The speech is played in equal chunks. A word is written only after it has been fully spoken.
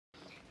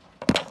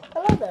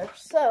there.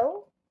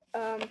 So,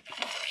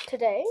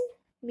 today,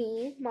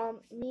 my mom,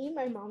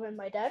 and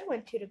my dad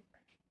went to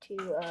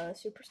a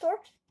superstore.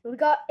 We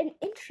got an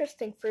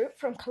interesting fruit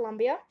from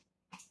Colombia,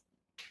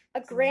 a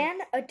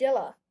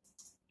granadilla.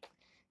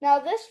 Now,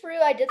 this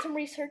fruit, I did some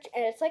research,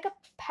 and it's like a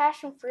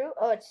passion fruit.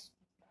 Oh, it's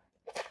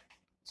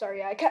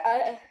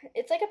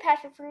like a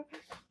passion fruit,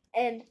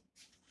 and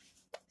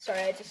sorry,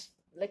 I just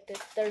licked it.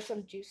 There's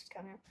some juice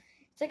coming out.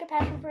 It's like a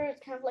passion fruit.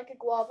 It's kind of like a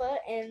guava,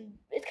 and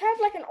it's kind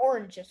of like an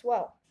orange as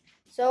well.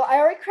 So I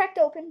already cracked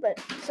open, but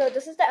so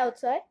this is the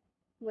outside.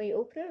 When you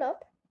open it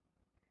up,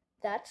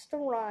 that's the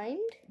rind,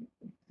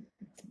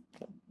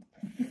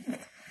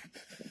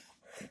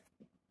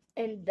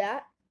 and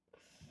that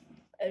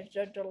is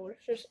the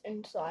delicious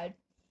inside.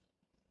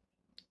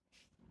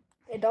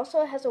 It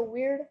also has a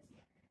weird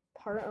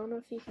part. I don't know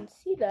if you can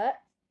see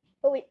that.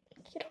 Oh wait,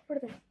 get over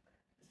there.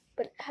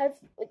 But it has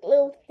like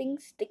little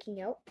things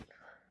sticking out.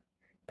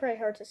 Pretty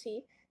hard to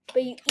see,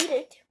 but you eat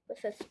it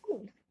with a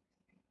spoon.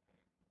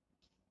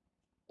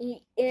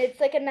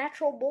 It's like a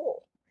natural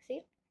bowl.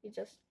 See? You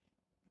just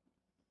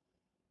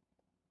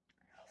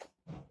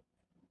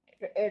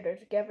it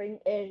is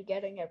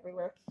getting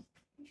everywhere.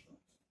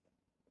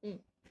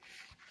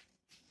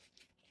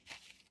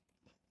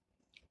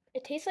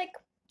 It tastes like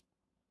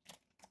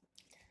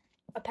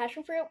a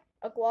passion fruit,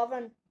 a guava,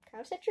 and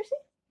kind of citrusy.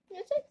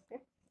 You'd say.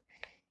 Yeah.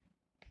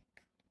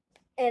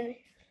 And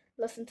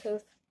listen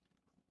to.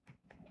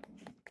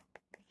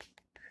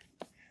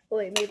 Oh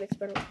wait, maybe it's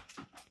better.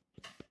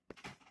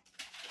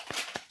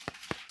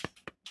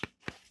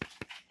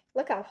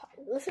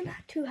 Listen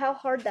to how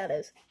hard that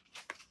is.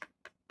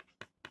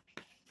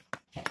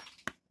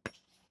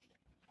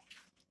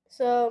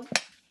 So,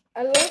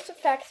 I learned some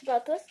facts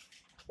about this.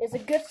 It's a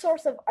good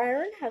source of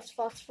iron, has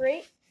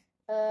phosphorate,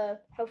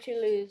 helps you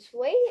lose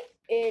weight.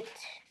 It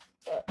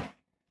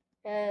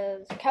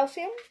has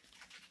calcium.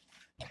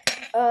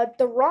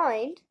 The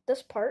rind,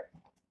 this part,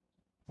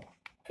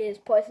 is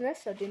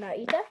poisonous, so do not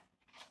eat that.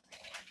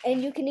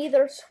 And you can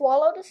either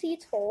swallow the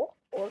seeds whole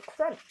or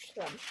crunch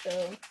them.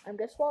 So I'm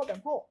gonna swallow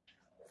them whole.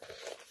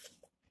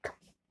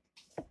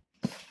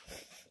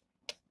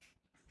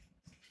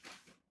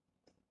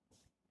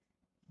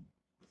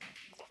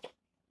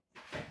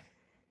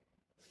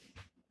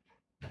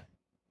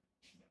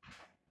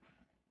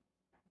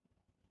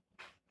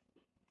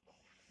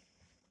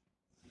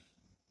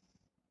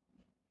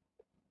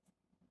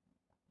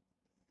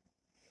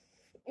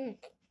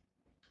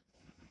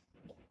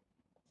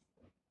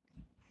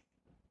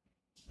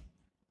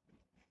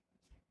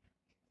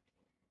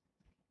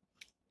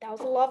 That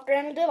was a lot of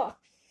granadilla.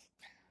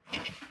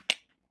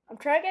 I'm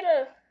trying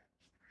to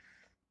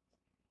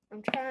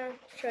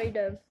show you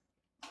the.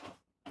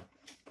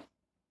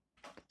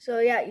 So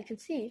yeah, you can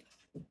see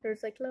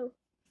there's like little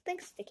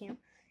things sticking out,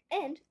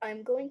 and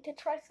I'm going to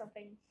try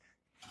something.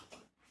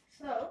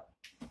 So,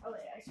 oh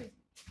wait, I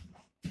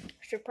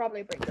should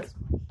probably break this.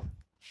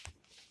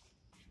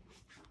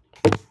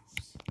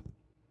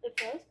 It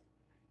does.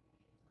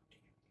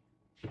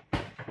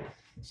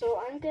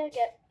 So I'm gonna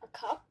get a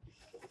cup.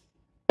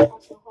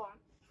 Also, hold on.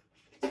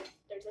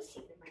 There's a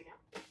seed in right now.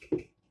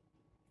 Okay.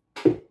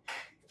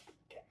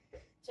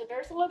 So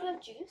there's a little bit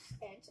of juice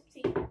and some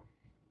seed.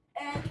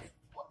 And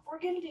what we're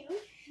gonna do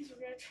is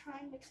we're gonna try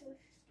and mix it with,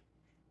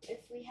 if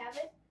we have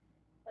it,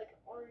 like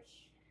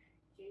orange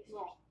juice.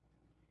 No.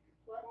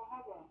 What? I don't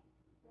have one.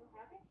 You don't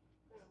have it?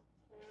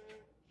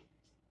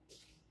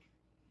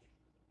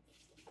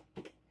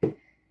 No.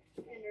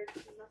 And there's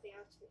nothing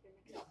else we can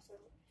mix up, so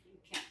you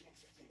can't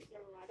mix it.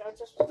 Never mind. I'll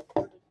just pour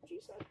the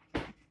juice out.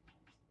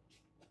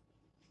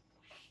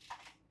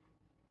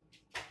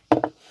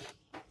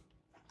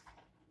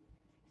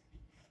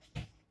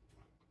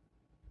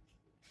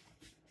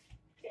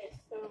 Okay,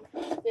 so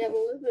we have a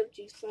little bit of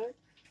juice there.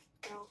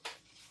 Now,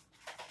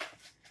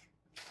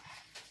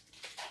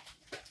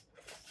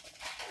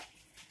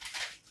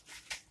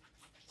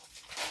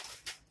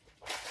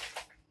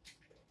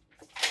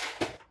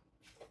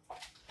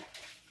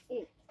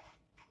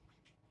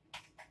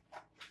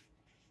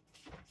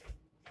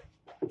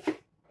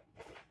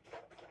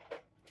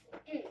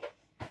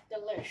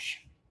 delish.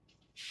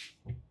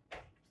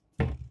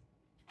 I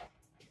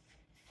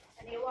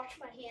need to wash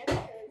my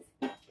hands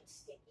because it's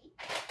sticky.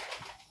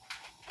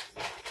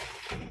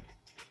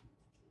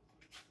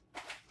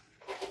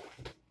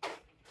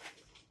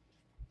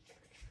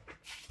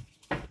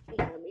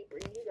 Let me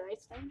bring you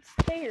guys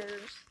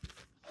downstairs.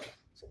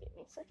 So give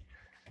me a sec.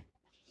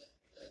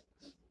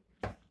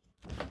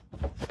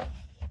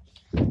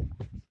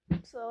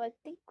 So I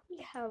think we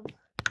have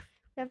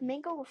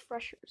mango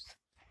refreshers,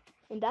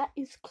 and that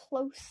is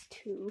close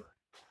to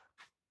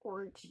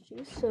orange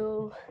juice.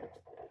 So,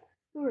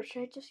 or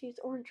should I just use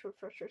orange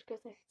refreshers?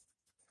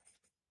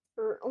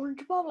 Or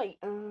orange bubbly?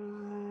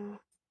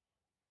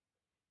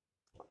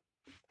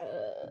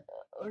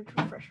 Orange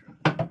refresher.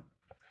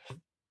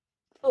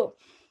 Oh,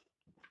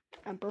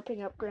 I'm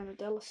burping up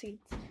granadilla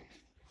seeds.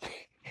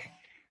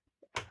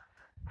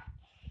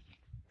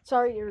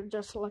 Sorry, you're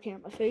just looking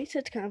at my face.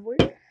 It's kind of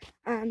weird.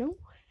 I know.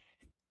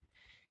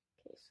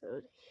 Okay,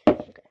 so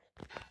okay.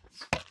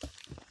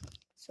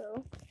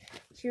 So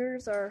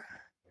here's our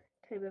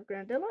type of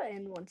grandilla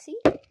and 1 seed.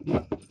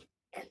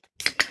 And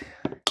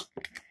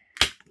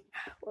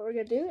what we're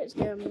gonna do is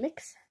gonna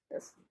mix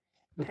this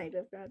type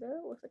of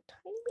grandilla with a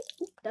tiny bit.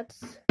 Oop,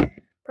 that's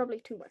probably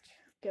too much.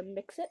 Gonna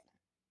mix it.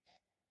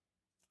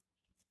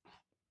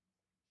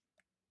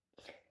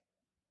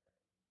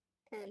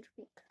 And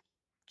drink.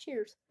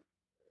 Cheers.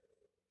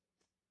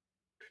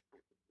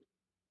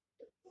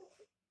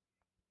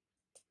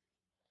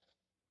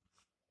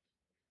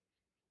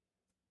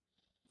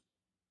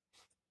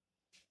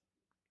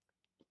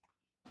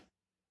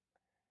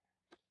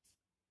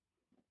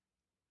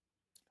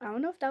 I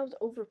don't know if that was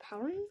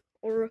overpowering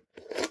or...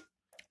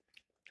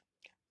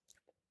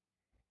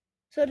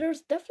 So there's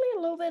definitely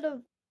a little bit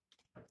of,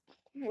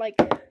 like,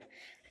 I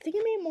think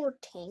it made more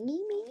tangy,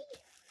 maybe?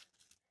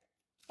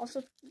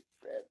 Also,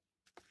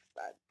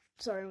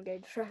 sorry, I'm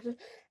getting distracted.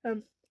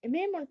 It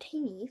made it more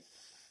tangy.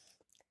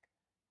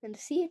 And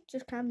to see it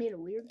just kind of made it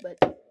weird, but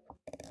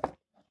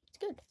it's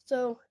good.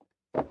 So,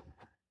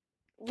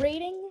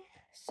 rating.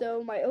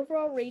 So, my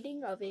overall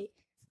rating of a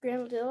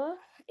grandilla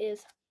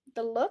is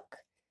the look.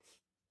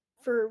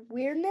 For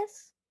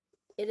weirdness,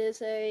 it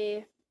is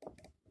a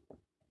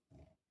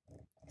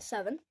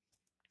 7.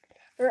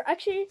 Or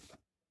actually,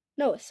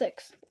 no, a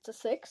 6. It's a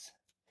 6.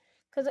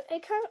 Because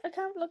it kind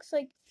of looks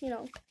like, you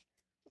know,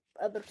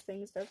 other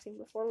things that I've seen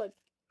before, like,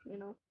 you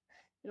know,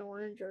 an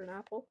orange or an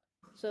apple.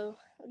 So,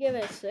 I'll give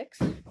it a 6.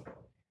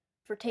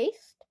 For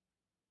taste,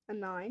 a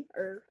 9,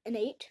 or an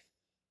 8.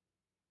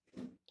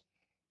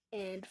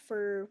 And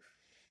for,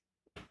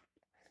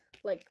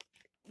 like,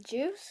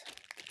 juice,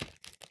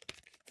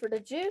 for the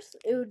juice,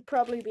 it would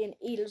probably be an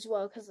 8 as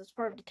well, because it's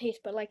part of the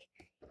taste, but, like,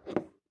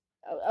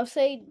 I'll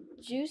say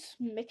juice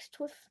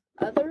mixed with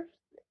other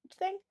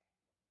thing.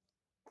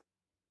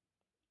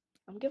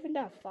 I'm giving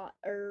that a 5,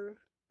 or,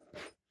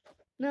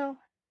 no,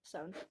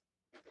 7.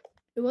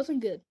 It wasn't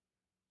good.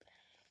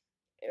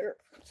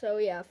 So,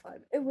 yeah,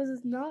 5. It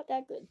was not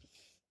that good.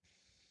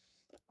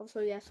 Also,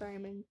 yes, I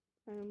am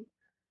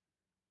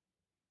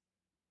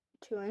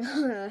chewing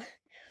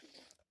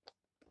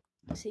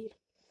seed.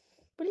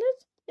 But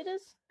it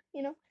is,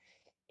 you know,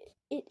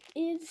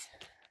 it's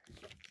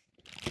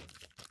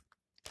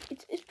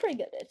pretty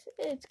good.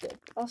 It's good.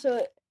 Also,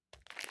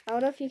 I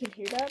don't know if you can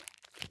hear that,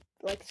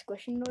 like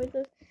squishing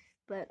noises,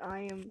 but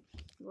I am,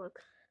 look,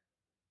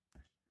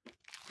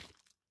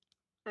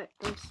 I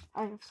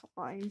have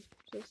slime,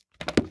 just,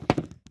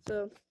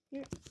 so,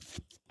 yeah.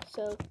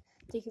 So,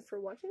 thank you for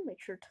watching.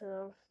 Make sure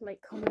to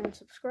like, comment, and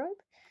subscribe.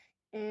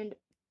 And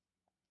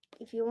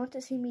if you want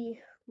to see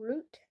me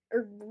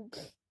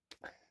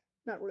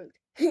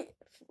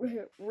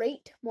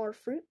rate more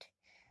fruit,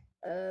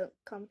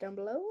 comment down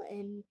below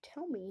and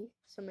tell me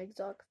some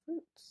exotic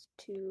fruits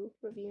to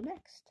review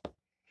next.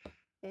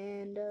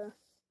 And, yeah,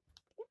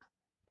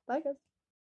 bye guys.